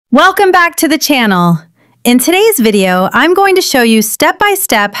Welcome back to the channel. In today's video, I'm going to show you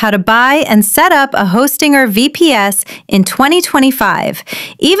step-by-step how to buy and set up a Hostinger VPS in 2025,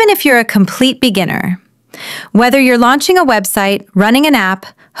 even if you're a complete beginner. Whether you're launching a website, running an app,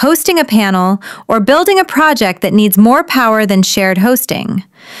 hosting a panel, or building a project that needs more power than shared hosting,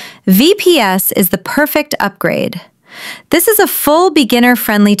 VPS is the perfect upgrade. This is a full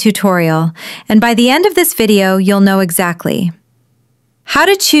beginner-friendly tutorial, and by the end of this video, you'll know exactly how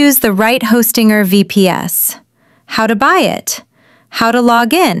to choose the right Hostinger VPS, how to buy it, how to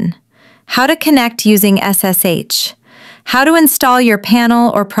log in, how to connect using SSH, how to install your panel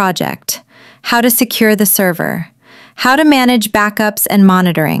or project, how to secure the server, how to manage backups and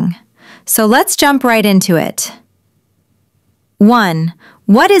monitoring. So let's jump right into it. 1.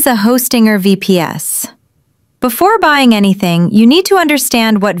 What is a Hostinger VPS? Before buying anything, you need to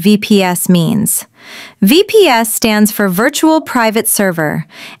understand what VPS means. VPS stands for Virtual Private Server,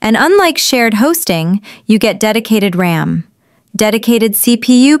 and unlike shared hosting, you get dedicated RAM, dedicated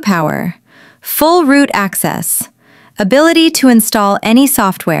CPU power, full root access, ability to install any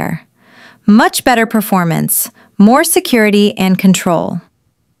software, much better performance, more security and control.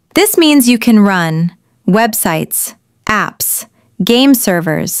 This means you can run websites, apps, game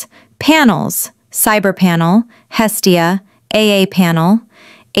servers, panels, CyberPanel, Hestia, aaPanel,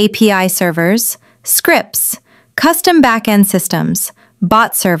 API servers, scripts, custom backend systems,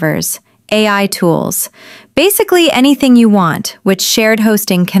 bot servers, AI tools, basically anything you want, which shared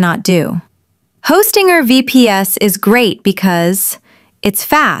hosting cannot do. Hostinger VPS is great because it's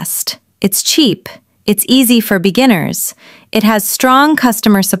fast, it's cheap, it's easy for beginners, it has strong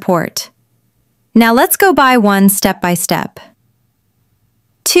customer support. Now let's go buy one step by step.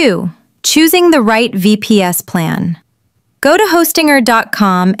 2. Choosing the right VPS plan. Go to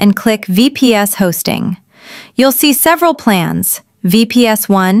hostinger.com and click VPS hosting. You'll see several plans, VPS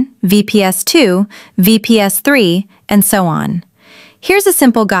 1, VPS 2, VPS 3, and so on. Here's a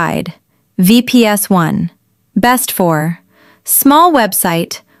simple guide. VPS 1. Best for small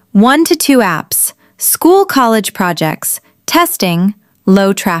website, 1 to 2 apps, school college projects, testing,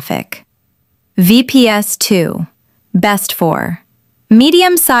 low traffic. VPS 2. Best for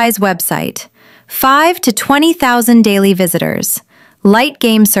medium-size website, 5 to 20,000 daily visitors, light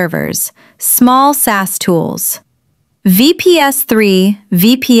game servers, small SaaS tools. VPS 3,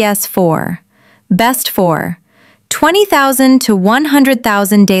 VPS 4. Best for 20,000 to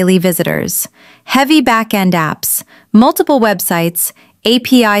 100,000 daily visitors, heavy backend apps, multiple websites,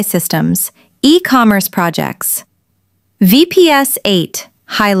 API systems, e-commerce projects. VPS 8,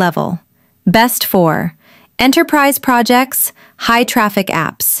 high level. Best for enterprise projects, high-traffic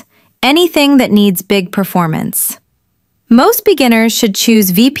apps, anything that needs big performance. Most beginners should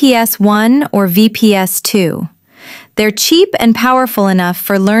choose VPS 1 or VPS 2. They're cheap and powerful enough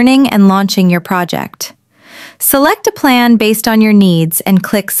for learning and launching your project. Select a plan based on your needs and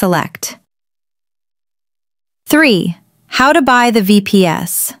click Select. 3. How to buy the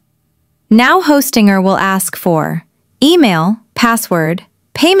VPS. Now Hostinger will ask for email, password,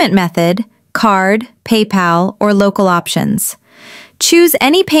 payment method, card, PayPal, or local options. Choose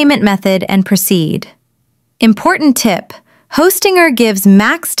any payment method and proceed. Important tip: Hostinger gives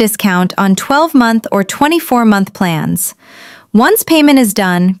max discount on 12-month or 24-month plans. Once payment is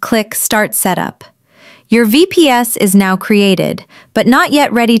done, click Start Setup. Your VPS is now created, but not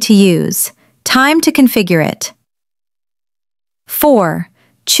yet ready to use. Time to configure it. 4.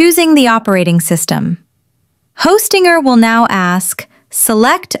 Choosing the operating system. Hostinger will now ask,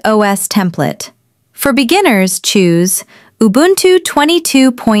 select OS template. For beginners, choose Ubuntu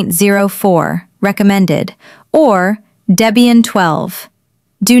 22.04, recommended, or Debian 12.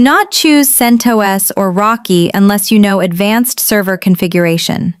 Do not choose CentOS or Rocky unless you know advanced server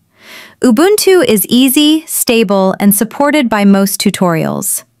configuration. Ubuntu is easy, stable, and supported by most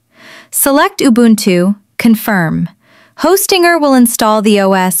tutorials. Select Ubuntu, confirm. Hostinger will install the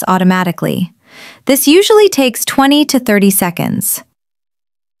OS automatically. This usually takes 20 to 30 seconds.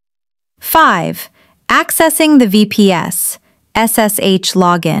 5. Accessing the VPS, SSH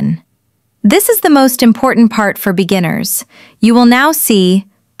login. This is the most important part for beginners. You will now see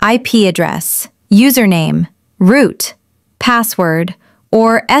IP address, username, root, password,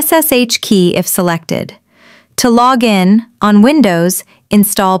 or SSH key if selected. To log in, on Windows,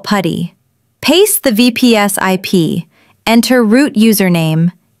 install PuTTY. Paste the VPS IP, enter root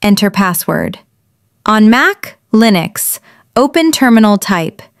username, enter password. On Mac, Linux, open terminal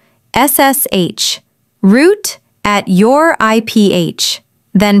type SSH, root at your IPH,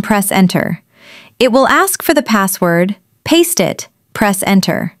 then press enter. It will ask for the password, paste it, press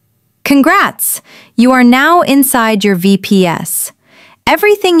enter. Congrats! You are now inside your VPS.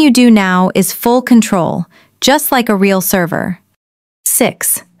 Everything you do now is full control, just like a real server.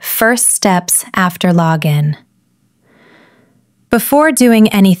 6. First steps after login. Before doing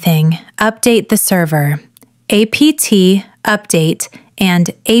anything, update the server. apt update and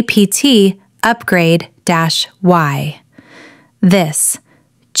apt upgrade-y. This,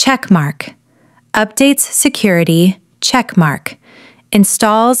 checkmark. Updates security, checkmark.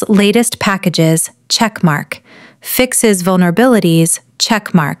 Installs latest packages, checkmark. Fixes vulnerabilities,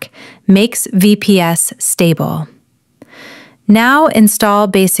 checkmark. Makes VPS stable. Now install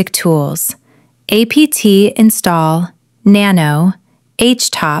basic tools. apt install nano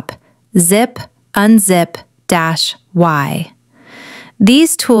htop zip unzip -y.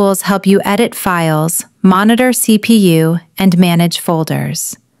 These tools help you edit files, monitor CPU, and manage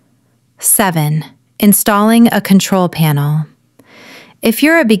folders. 7. Installing a control panel. If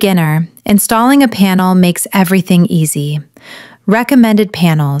you're a beginner, installing a panel makes everything easy. Recommended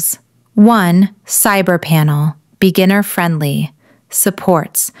panels. 1. CyberPanel, beginner-friendly.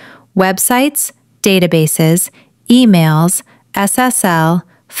 Supports websites, databases, emails, SSL,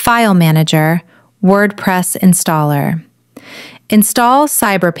 file manager, WordPress installer. Install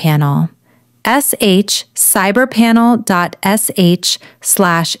CyberPanel.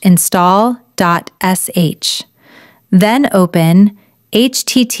 shcyberpanel.sh/install.sh. Then open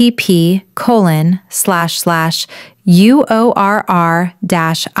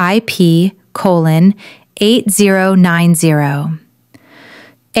http://UORR-IP:8090.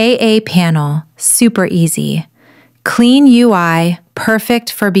 aaPanel, super easy. Clean UI,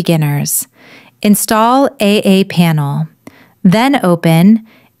 perfect for beginners. Install aaPanel. Then open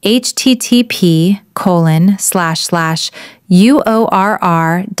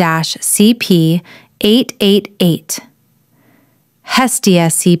http://UORR-CP888.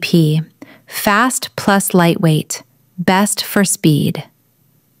 HestiaCP, fast plus lightweight, best for speed.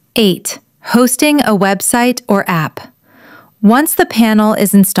 8. Hosting a website or app. Once the panel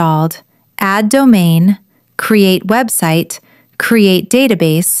is installed, add domain, create website, create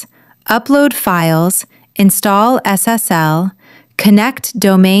database, upload files, install SSL, connect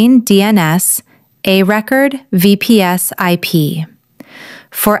domain DNS, a record VPS IP.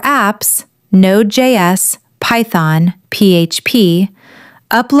 For apps, Node.js, Python, PHP,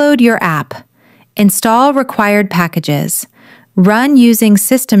 upload your app, install required packages, run using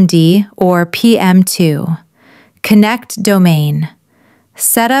systemd or PM2, connect domain,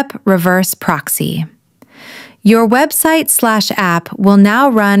 set up reverse proxy. Your website/app will now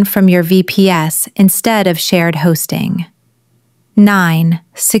run from your VPS instead of shared hosting. 9.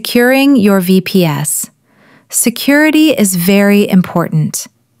 Securing your VPS. Security is very important.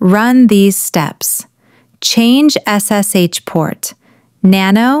 Run these steps. Change SSH port,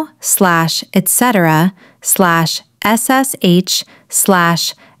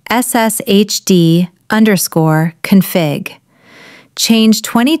 nano/etc/ssh/sshd_config. Change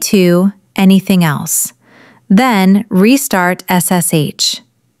 22, anything else. Then restart SSH.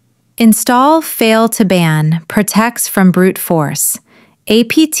 Install fail to ban, protects from brute force.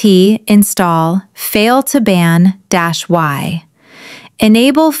 apt install fail to ban-y.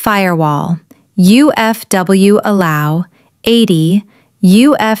 Enable firewall. UFW allow 80,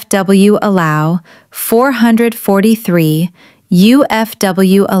 UFW allow 443,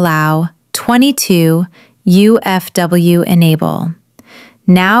 UFW allow 22, UFW enable.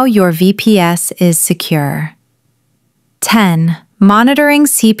 Now your VPS is secure. 10. Monitoring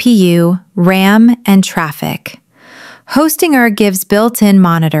CPU, RAM, and traffic. Hostinger gives built-in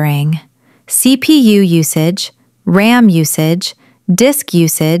monitoring. CPU usage, RAM usage, disk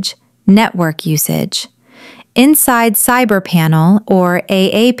usage, network usage. Inside CyberPanel or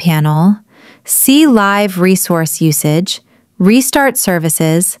aaPanel, see live resource usage, restart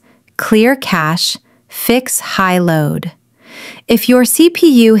services, clear cache, fix high load. If your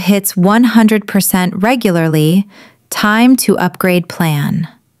CPU hits 100% regularly, time to upgrade plan.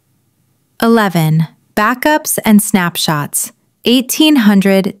 11. Backups and snapshots,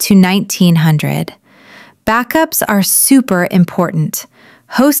 1800 to 1900. Backups are super important.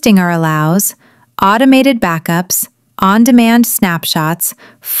 Hostinger allows automated backups, on-demand snapshots,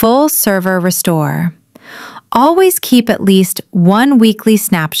 full server restore. Always keep at least one weekly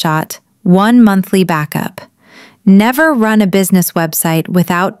snapshot, one monthly backup. Never run a business website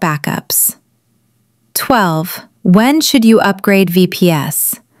without backups. 12. When should you upgrade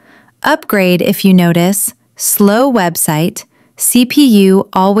VPS? Upgrade if you notice slow website, CPU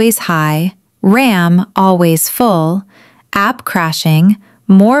always high, RAM always full, app crashing,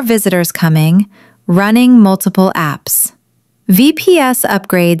 more visitors coming, running multiple apps. VPS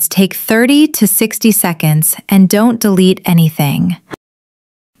upgrades take 30 to 60 seconds and don't delete anything.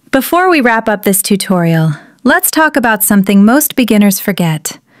 Before we wrap up this tutorial, let's talk about something most beginners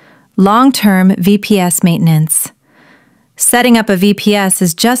forget: long-term VPS maintenance. Setting up a VPS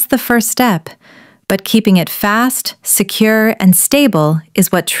is just the first step, but keeping it fast, secure, and stable is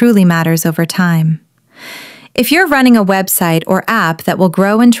what truly matters over time. If you're running a website or app that will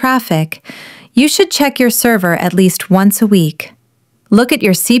grow in traffic, you should check your server at least once a week. Look at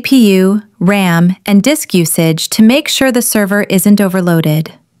your CPU, RAM, and disk usage to make sure the server isn't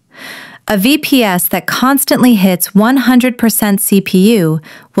overloaded. A VPS that constantly hits 100% CPU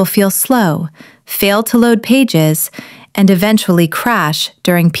will feel slow, fail to load pages, and eventually crash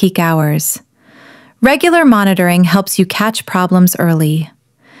during peak hours. Regular monitoring helps you catch problems early.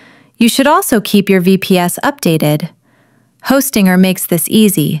 You should also keep your VPS updated. Hostinger makes this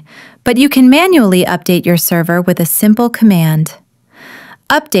easy, but you can manually update your server with a simple command.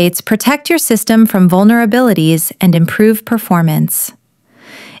 Updates protect your system from vulnerabilities and improve performance.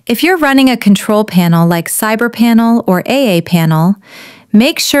 If you're running a control panel like CyberPanel or aaPanel,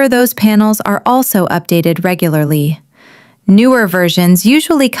 make sure those panels are also updated regularly. Newer versions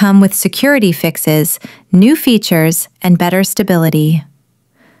usually come with security fixes, new features, and better stability.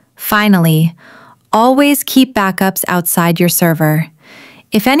 Finally, always keep backups outside your server.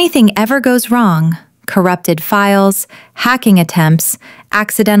 If anything ever goes wrong, corrupted files, hacking attempts,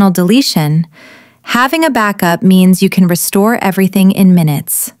 accidental deletion, having a backup means you can restore everything in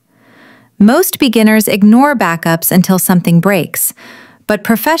minutes. Most beginners ignore backups until something breaks, but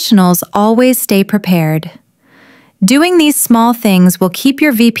professionals always stay prepared. Doing these small things will keep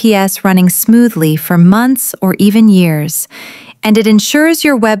your VPS running smoothly for months or even years, and it ensures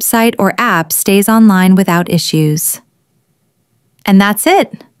your website or app stays online without issues. And that's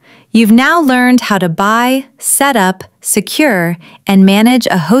it. You've now learned how to buy, set up, secure, and manage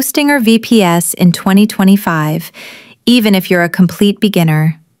a Hostinger VPS in 2025, even if you're a complete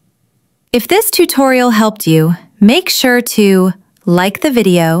beginner. If this tutorial helped you, make sure to like the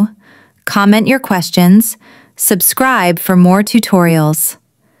video, comment your questions, subscribe for more tutorials.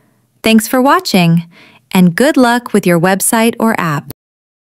 Thanks for watching, and good luck with your website or app.